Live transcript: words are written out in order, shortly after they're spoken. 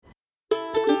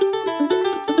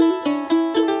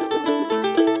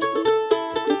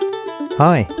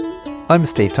Hi, I'm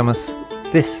Steve Thomas.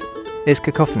 This is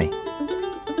Cacophony.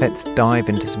 Let's dive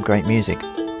into some great music.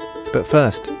 But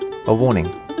first, a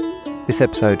warning. This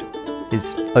episode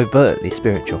is overtly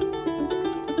spiritual.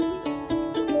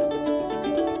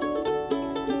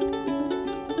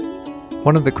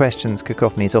 One of the questions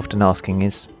Cacophony is often asking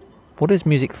is, what is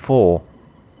music for?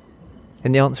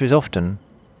 And the answer is often,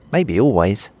 maybe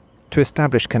always, to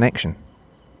establish connection.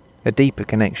 A deeper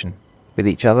connection with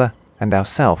each other and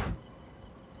ourself.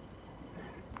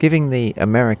 Giving the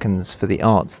Americans for the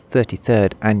Arts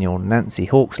 33rd Annual Nancy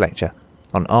Hawkes Lecture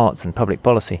on Arts and Public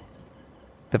Policy,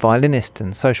 the violinist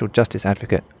and social justice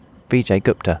advocate Vijay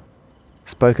Gupta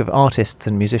spoke of artists'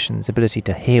 and musicians' ability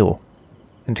to heal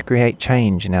and to create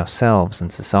change in ourselves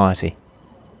and society.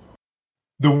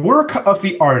 The work of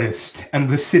the artist and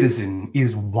the citizen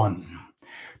is one: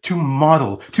 to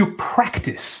model, to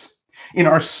practice in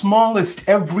our smallest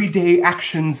everyday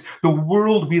actions the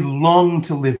world we long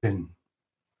to live in.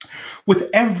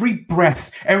 With every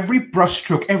breath, every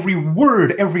brushstroke, every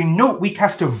word, every note, we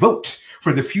cast a vote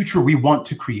for the future we want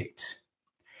to create.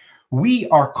 We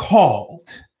are called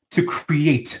to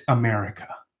create America.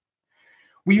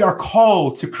 We are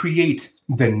called to create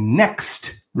the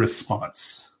next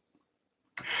response.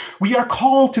 We are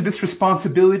called to this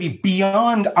responsibility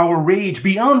beyond our rage,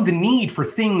 beyond the need for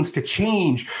things to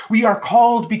change. We are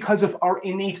called because of our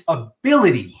innate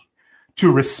ability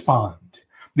to respond.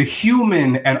 The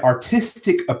human and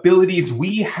artistic abilities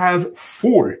we have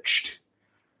forged,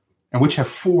 and which have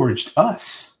forged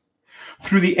us,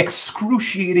 through the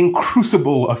excruciating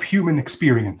crucible of human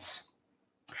experience.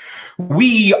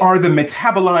 We are the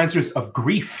metabolizers of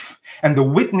grief and the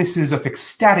witnesses of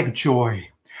ecstatic joy.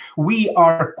 We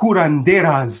are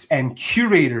curanderas and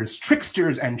curators,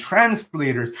 tricksters and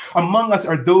translators. Among us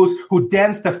are those who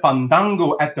dance the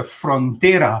fandango at the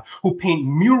frontera, who paint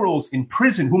murals in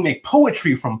prison, who make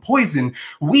poetry from poison.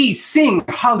 We sing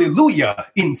hallelujah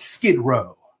in Skid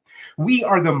Row. We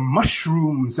are the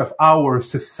mushrooms of our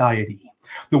society,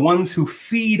 the ones who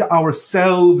feed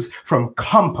ourselves from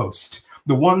compost,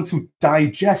 the ones who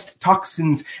digest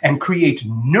toxins and create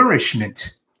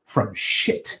nourishment from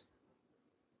shit.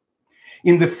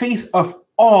 In the face of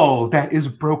all that is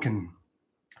broken,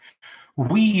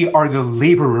 we are the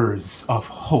laborers of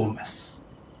wholeness.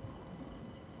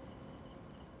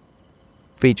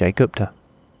 Vijay Gupta.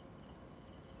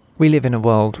 We live in a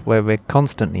world where we're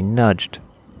constantly nudged,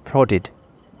 prodded,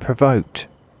 provoked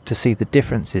to see the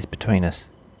differences between us,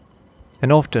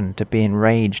 and often to be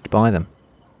enraged by them.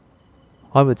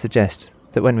 I would suggest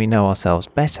that when we know ourselves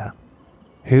better,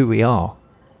 who we are,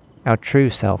 our true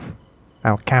self,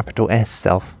 our capital S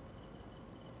self,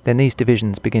 then these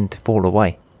divisions begin to fall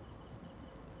away.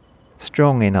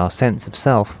 Strong in our sense of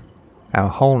self, our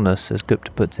wholeness as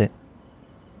Gupta puts it,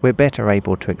 we're better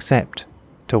able to accept,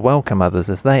 to welcome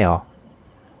others as they are,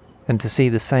 and to see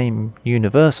the same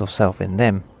universal self in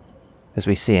them as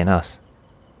we see in us.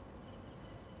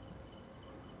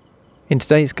 In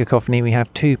today's Cacophony we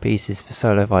have two pieces for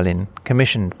solo violin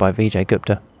commissioned by Vijay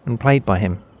Gupta and played by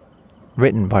him,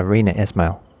 written by Reena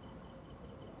Esmail.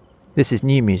 This is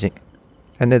new music,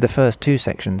 and they're the first two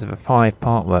sections of a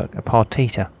 5-part work, a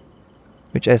partita,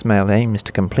 which Esmail aims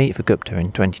to complete for Gupta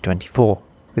in 2024,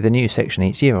 with a new section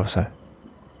each year or so.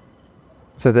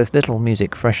 So there's little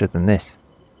music fresher than this,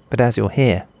 but as you'll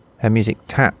hear, her music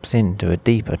taps into a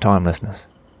deeper timelessness.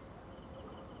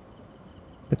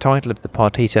 The title of the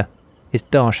partita is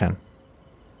Darshan.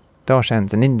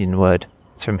 Darshan's an Indian word,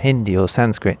 it's from Hindi or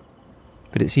Sanskrit,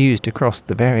 but it's used across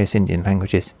the various Indian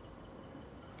languages.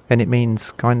 And it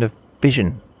means kind of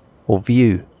vision or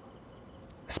view,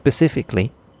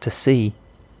 specifically to see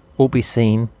or be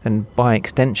seen and by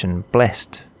extension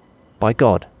blessed by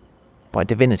God, by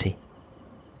divinity.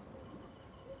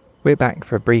 We're back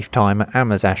for a brief time at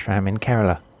Amherst Ashram in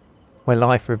Kerala, where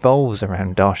life revolves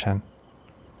around darshan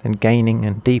and gaining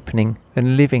and deepening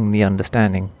and living the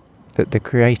understanding that the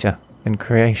Creator and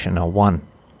creation are one.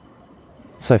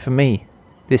 So for me,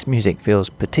 this music feels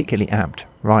particularly apt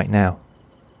right now.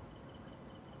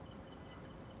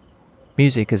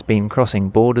 Music has been crossing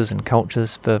borders and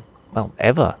cultures for, well,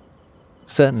 ever.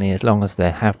 Certainly as long as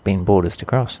there have been borders to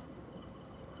cross.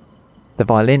 The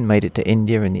violin made it to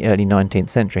India in the early 19th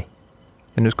century,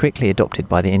 and was quickly adopted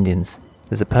by the Indians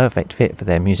as a perfect fit for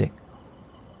their music.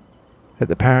 At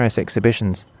the Paris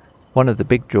exhibitions, one of the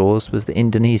big draws was the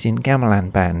Indonesian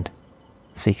gamelan band,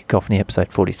 see Cacophony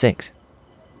episode 46.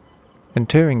 And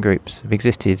touring groups have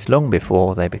existed long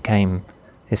before they became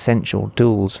essential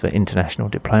tools for international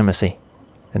diplomacy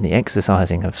and the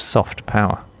exercising of soft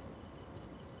power.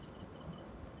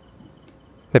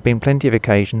 There have been plenty of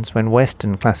occasions when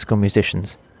Western classical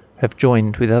musicians have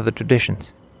joined with other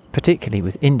traditions, particularly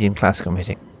with Indian classical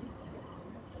music.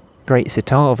 Great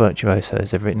sitar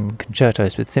virtuosos have written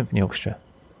concertos with symphony orchestra,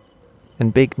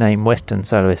 and big-name Western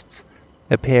soloists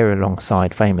appear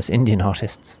alongside famous Indian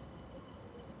artists.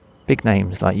 Big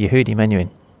names like Yehudi Menuhin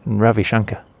and Ravi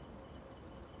Shankar.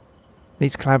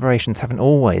 These collaborations haven't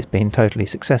always been totally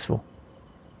successful.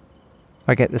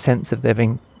 I get the sense of there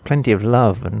being plenty of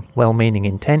love and well-meaning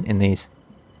intent in these,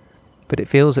 but it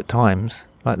feels at times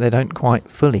like they don't quite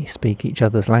fully speak each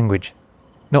other's language,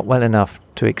 not well enough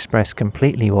to express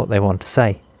completely what they want to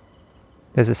say.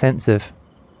 There's a sense of,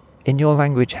 in your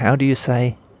language, how do you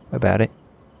say about it?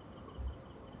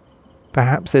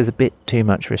 Perhaps there's a bit too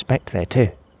much respect there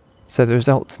too, so the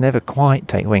results never quite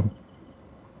take wing,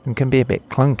 and can be a bit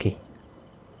clunky.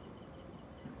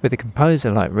 With a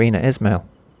composer like Reena Esmail,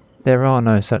 there are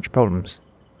no such problems.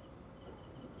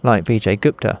 Like Vijay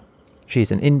Gupta,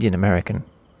 she's an Indian American.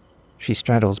 She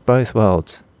straddles both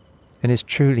worlds, and is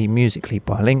truly musically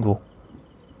bilingual.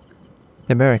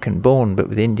 American born but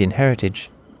with Indian heritage,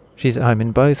 she's at home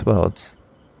in both worlds,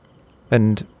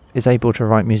 and is able to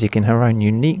write music in her own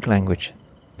unique language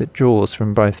that draws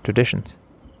from both traditions.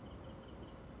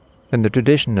 And the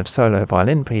tradition of solo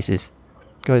violin pieces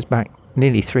goes back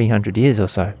nearly 300 years or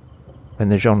so, when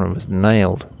the genre was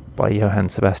nailed by Johann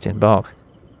Sebastian Bach.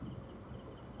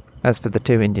 As for the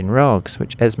two Indian rags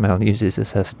which Esmail uses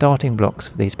as her starting blocks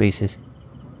for these pieces,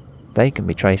 they can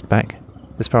be traced back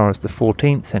as far as the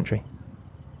 14th century.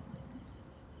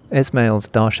 Esmail's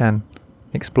Darshan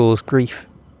explores grief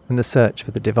and the search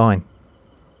for the divine.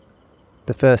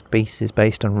 The first piece is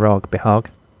based on Rag Bihag,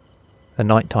 a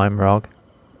nighttime rag,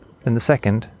 and the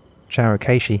second,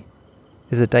 Charukeshi,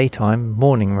 is a daytime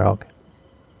morning rag.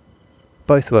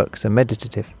 Both works are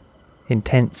meditative,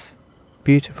 intense,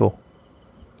 beautiful,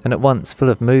 and at once full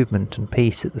of movement and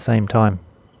peace at the same time.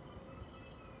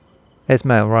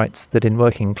 Esmail writes that in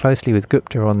working closely with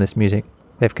Gupta on this music,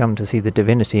 they've come to see the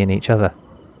divinity in each other.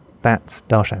 That's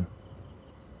Darshan.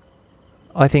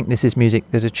 I think this is music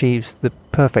that achieves the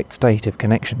perfect state of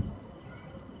connection.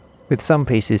 With some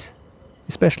pieces,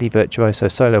 especially virtuoso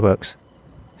solo works,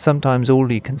 sometimes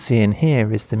all you can see and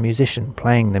hear is the musician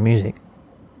playing the music,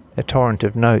 a torrent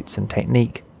of notes and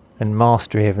technique and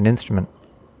mastery of an instrument.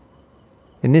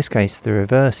 In this case, the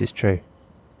reverse is true.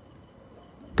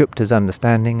 Gupta's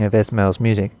understanding of Esmail's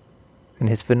music and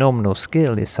his phenomenal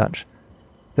skill is such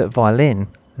that violin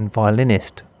and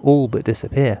violinist all but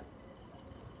disappear,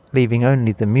 leaving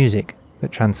only the music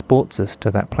that transports us to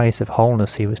that place of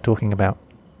wholeness he was talking about.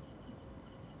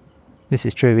 This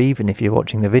is true even if you're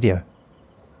watching the video.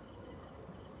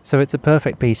 So it's a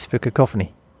perfect piece for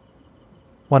cacophony.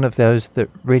 One of those that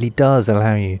really does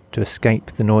allow you to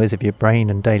escape the noise of your brain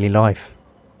and daily life,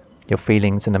 your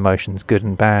feelings and emotions, good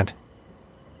and bad.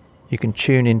 You can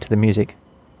tune into the music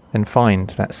and find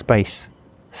that space,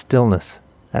 stillness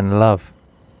and love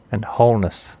and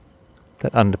wholeness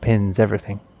that underpins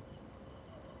everything.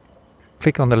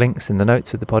 Click on the links in the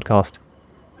notes of the podcast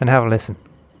and have a listen.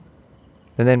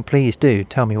 And then please do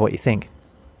tell me what you think.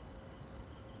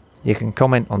 You can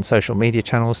comment on social media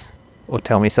channels or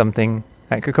tell me something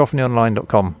at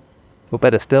cacophonyonline.com, or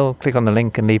better still, click on the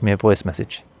link and leave me a voice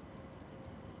message.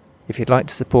 If you'd like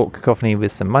to support Cacophony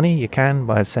with some money, you can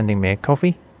by sending me a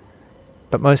coffee.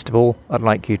 But most of all, I'd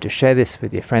like you to share this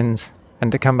with your friends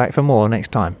and to come back for more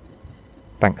next time.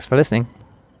 Thanks for listening.